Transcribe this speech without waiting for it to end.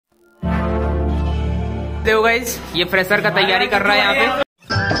देखो गाइस, ये फ्रेशर का तैयारी कर रहा है यहाँ पे।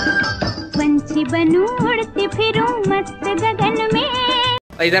 पंछी बनूं उड़ती फिरूं मस्त गगन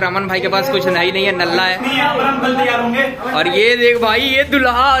में। इधर अमन भाई के पास कुछ नहीं है, नल्ला है। और ये देख भाई, ये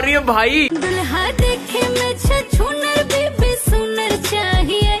दुल्हा आ रही है भाई। दुल्हा देखे में छछूनर बीबी सुनर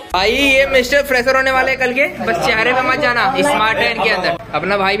चाहिए। भाई ये मिस्टर फ्रेशर होने वाले कल के, बस चेहरे पे मत जाना, स्मार्ट है इनके अंदर।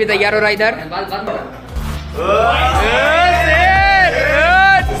 अपना भाई भी तैयार हो रहा है इधर।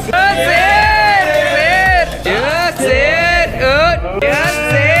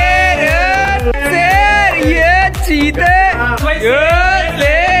 ये चीते,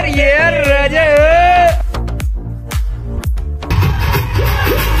 ये राजा।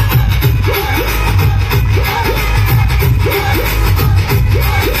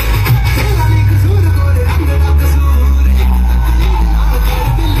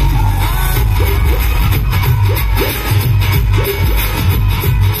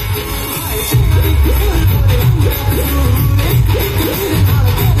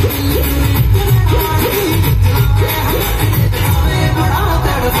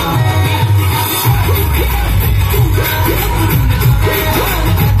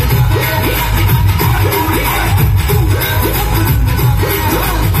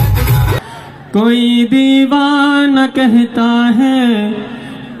 कोई दीवाना कहता है,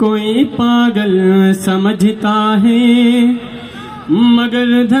 कोई पागल समझता है, मगर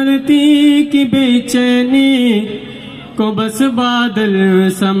धरती की बेचैनी को बस बादल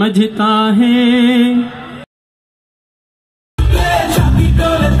समझता है।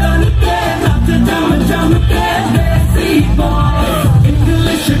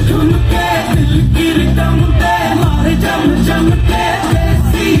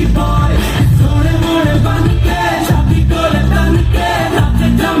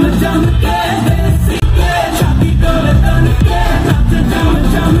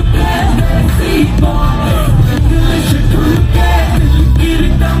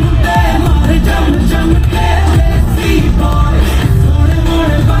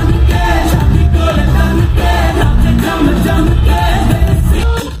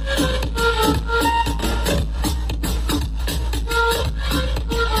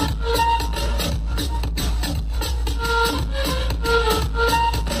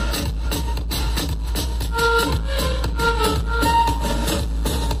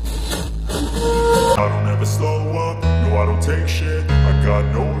 Take shit, I got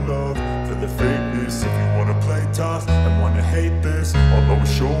no love for the fakeness. If you wanna play tough and wanna hate this, I'll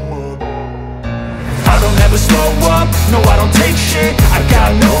always show up. I don't ever slow up, no I don't take shit. I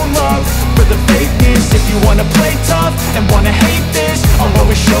got no love for the fakeness. If you wanna play tough and wanna hate this, I'll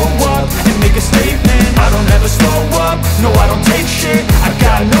always show up and make a statement. I don't ever slow up, no I don't take shit. I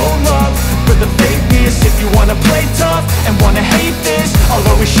got no love for the fakeness. If you wanna play tough and wanna hate this, I'll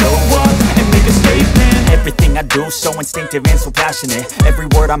always show up and make a statement. Everything I do so instinctive and so passionate. Every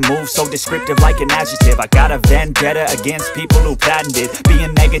word I move so descriptive like an adjective. I got a vendetta against people who patented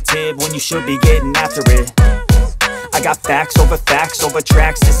being negative when you should be getting after it. I got facts over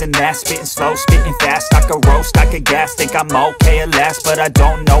tracks, this and that. Spitting slow, spitting fast. I could roast, I could gas. Think I'm okay at last, but I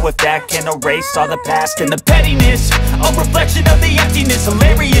don't know if that can erase all the past. And the pettiness, a reflection of the emptiness.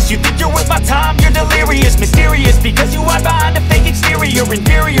 Hilarious, you think you're worth my time, you're delirious. Mysterious, because you hide behind a fake exterior.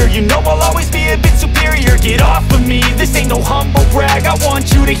 Inferior, you know I'll always be a bit superior. Get off of me, this ain't no humble brag. I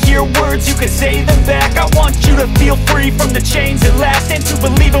want you to hear words, you can say them back. I want you to feel free from the chains at last, and to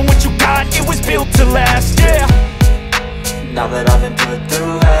believe in what you got, it was built to last, yeah. Now that I've been put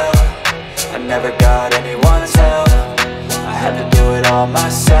through hell, I never got anyone's help. I had to do it all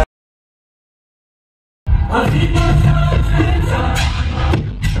myself.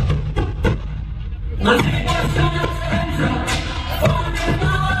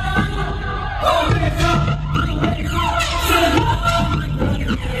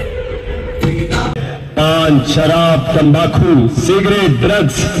 पान, शराब, तंबाकू, cigarette,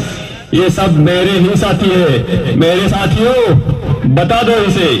 drugs, ये सब मेरे ही साथी है। मेरे साथियों, बता दो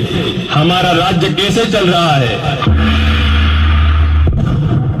इसे, हमारा राज्य कैसे चल रहा है।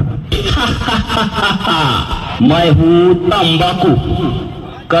 मैं हूँ तंबाकू,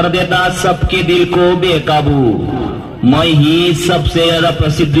 कर देता सबके दिल को बेकाबू। मैं ही सबसे ज्यादा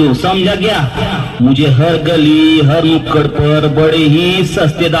प्रसिद्ध हूँ, समझा क्या? मुझे हर गली, हर नुक्कड़ पर बड़े ही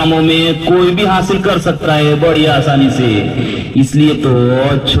सस्ते दामों में कोई भी हासिल कर सकता है, बड़ी आसानी से। इसलिए तो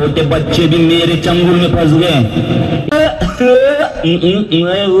छोटे बच्चे भी मेरे चंगुल में फंस गए।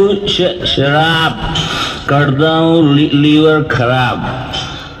 मैं शराब करता हूँ लीवर खराब,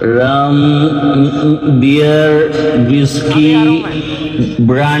 रम, बियर, विस्की,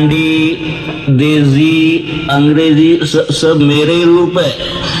 ब्रांडी, देसी, अंग्रेजी सब मेरे रूप है।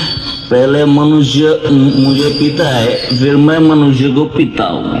 पहले मनुष्य मुझे पीता है, फिर मैं मनुष्य को पीता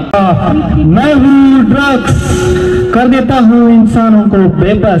हूँ। मैं हूँ ड्रग्स, कर देता हूँ इंसानों को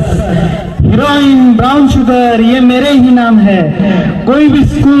बेबस। हीरोइन, ब्राउन शुगर, ये मेरे ही नाम है। कोई भी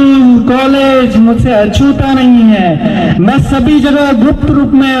स्कूल कॉलेज मुझसे अछूता नहीं है। मैं सभी जगह गुप्त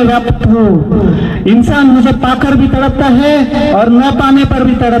रूप में व्याप्त हूँ। इंसान मुझे पाकर भी तड़पता है और न पाने पर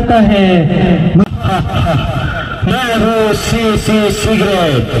भी तड़पता है। मैं हूँ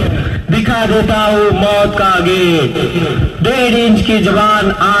सिगरेट, दिखा देता हूँ मौत का गेट। 1.5 इंच की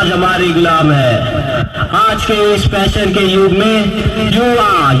जबान आज हमारी गुलाम है। आज के इस फैशन के युग में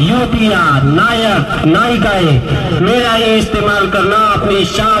युवा युवतियां नायक नायिकाएं मेरा ही इस्तेमाल करना अपनी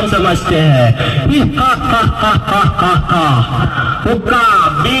शान समझते हैं। हुक्का,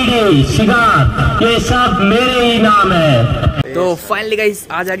 बीड़ी, सिगार, ये सब मेरे ही नाम है। तो फाइनली गाइस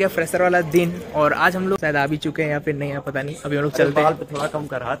आज आ गया फ्रेशर वाला दिन और आज हम लोग शायद आ भी चुके हैं या फिर नहीं, पता नहीं। अभी हम लोग चलते हैं। थोड़ा कम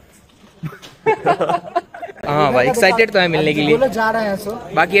कर हाथ। हाँ भाई एक्साइटेड तो है मिलने के लिए। जा रहे हैं सो।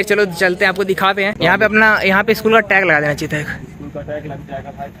 बाकी ये चलो चलते हैं, आपको दिखाते हैं। यहाँ पे अपना यहाँ पे स्कूल का टैग लगा देना चाहिए था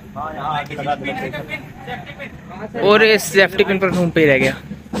और इस सेफ्टी पिन पर घूम पे ही रह गया।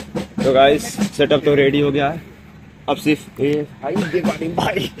 तो गाइस सेटअप तो रेडी हो गया है। अब सिर्फ ये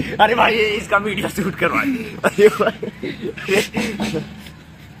भाई अरे भाई इसका वीडियो शूट करवाइए।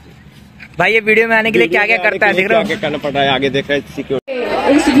 भाई ये वीडियो में आने के लिए क्या क्या करता है देख रहे हो? क्या करना पड़ रहा है आगे देख रहे हैं। सिक्योरिटी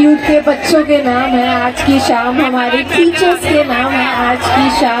इंस्टीट्यूट के बच्चों के नाम है आज की शाम, हमारे टीचर्स के नाम है आज की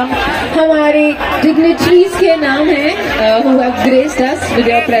शाम, हमारे डिग्निटरीज के नाम है who have graced us with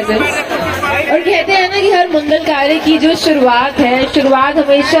their presence। और कहते हैं ना कि हर मंगल कार्य की जो शुरुआत है, शुरुआत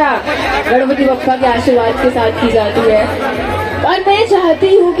हमेशा गणपति बप्पा के आशीर्वाद के साथ की जाती है। और मैं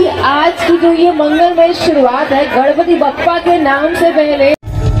चाहती हूँ कि आज की जो ये मंगलमय शुरुआत है गणपति बप्पा के नाम से पहले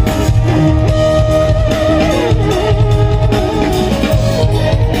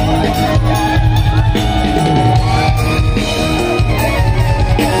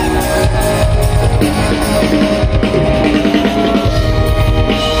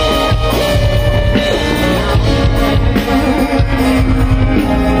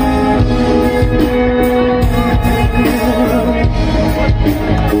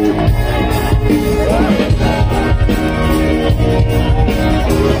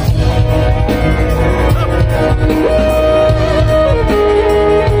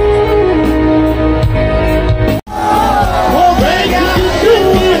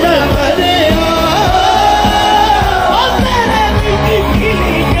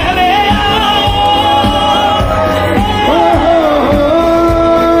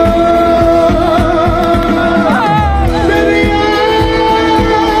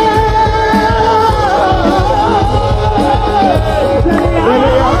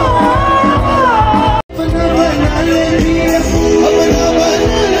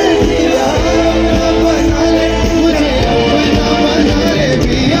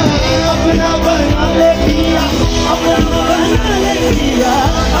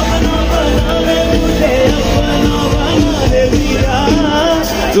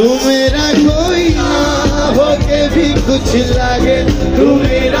तू मेरा कोई ना होके भी कुछ लागे, तू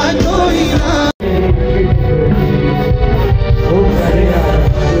मेरा कोई ना।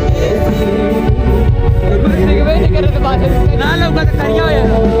 लगता है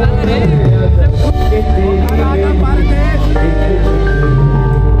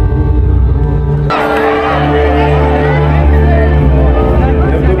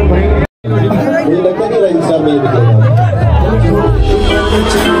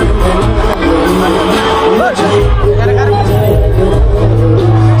कि